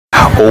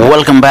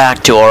Welcome back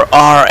to our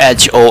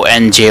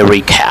RHONJ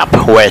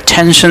recap, where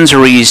tensions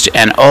reached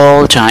an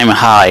all-time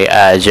high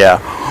as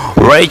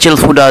Rachel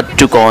Fuda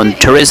took on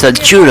Teresa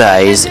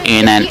Giudice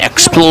in an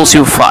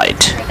explosive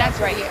fight.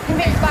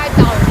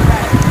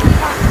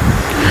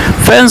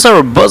 Fans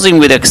are buzzing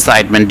with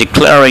excitement,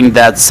 declaring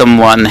that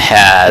someone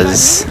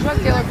has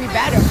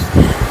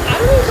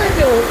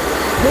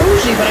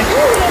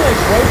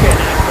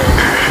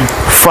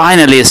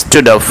finally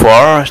stood up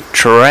for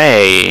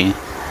Trey.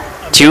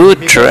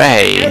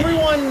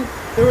 Everyone,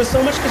 there was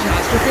so much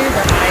catastrophe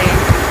that I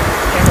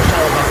can't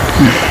tell about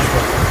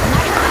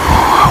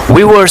that.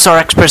 Viewers are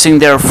expressing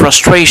their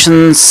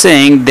frustration,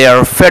 saying they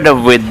are fed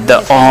up with the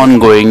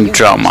ongoing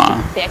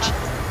drama.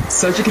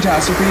 Such a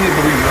catastrophe,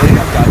 but we really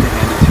have got to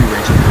hand it to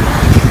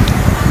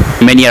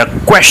Rachel. Many are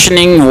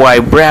questioning why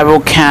Bravo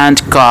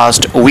can't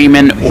cast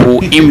women who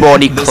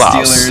embody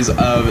class, the stealers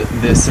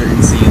of this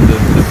certain scene, the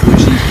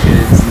bougie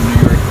kids in New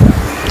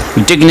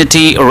York.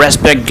 dignity,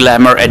 respect,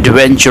 glamour,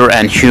 adventure,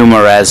 and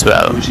humor as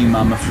well. Bougie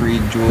mama free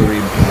jewelry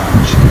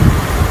brunch.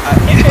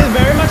 It's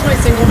very much my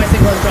single is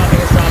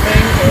dropping,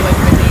 or like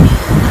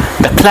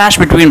the The clash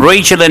between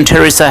Rachel and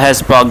Teresa has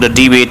sparked a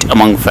debate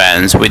among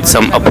fans, with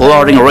some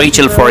applauding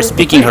Rachel for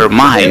speaking her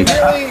mind,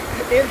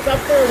 It's up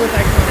there with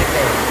iconic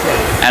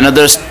names. and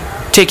others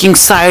taking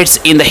sides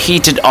in the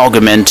heated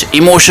argument.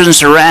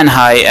 Emotions ran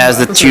high as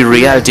the two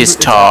reality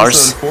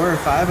stars It's 4 or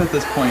 5 at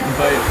this point,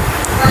 but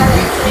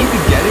we keep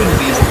getting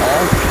these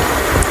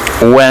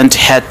all. went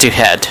head to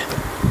head.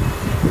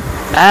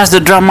 As the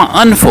drama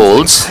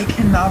unfolds, I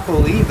cannot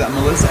believe that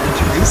Melissa and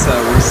Teresa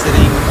were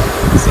sitting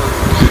so.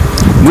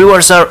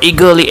 viewers are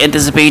eagerly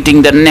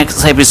anticipating the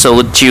next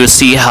episode to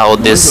see how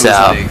this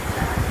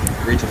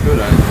Rachel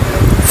Fuda.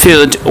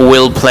 feud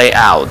will play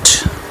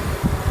out.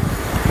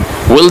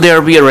 Will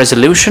there be a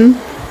resolution?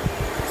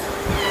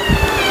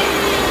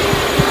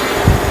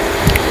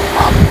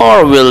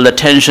 Or will the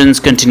tensions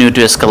continue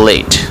to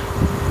escalate?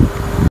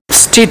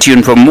 Stay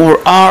tuned for more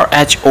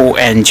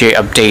RHONJ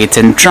updates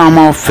and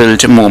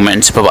drama-filled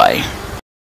moments. Bye-bye.